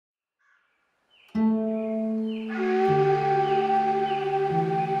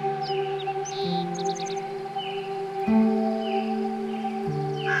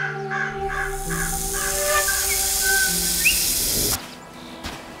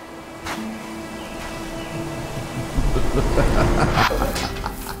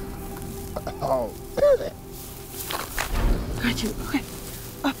Oh. Got you. Okay.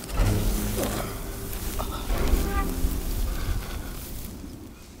 Up.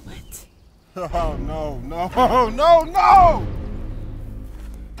 What? Oh, no, no, no, no!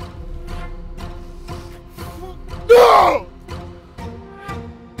 No!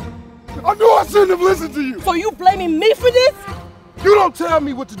 I knew I shouldn't have listened to you! So you blaming me for this? You don't tell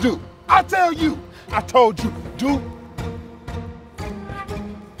me what to do. I tell you. I told you, do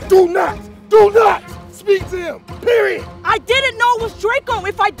not speak to him, period. I didn't know it was Draco.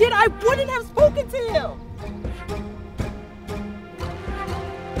 If I did, I wouldn't have spoken to him.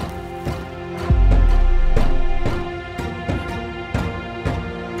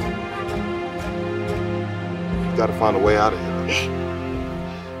 You gotta find a way out of here.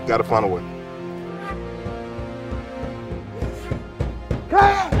 You gotta find a way.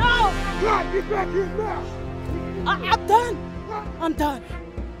 Kyle! No! God, get back here now! I'm done. I'm done.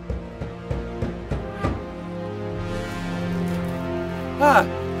 Ah,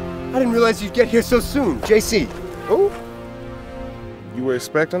 I didn't realize you'd get here so soon. JC. Who? You were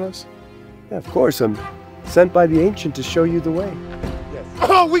expecting us? Yeah, of course. I'm sent by the ancient to show you the way. Yes.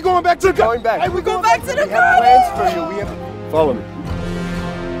 Oh, we going back to the Going back. Hey, we're going back to the We have plans for you. We have... Follow me.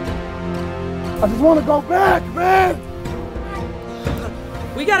 I just want to go back, man!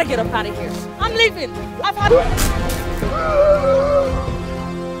 We gotta get up out of here. I'm leaving. I've had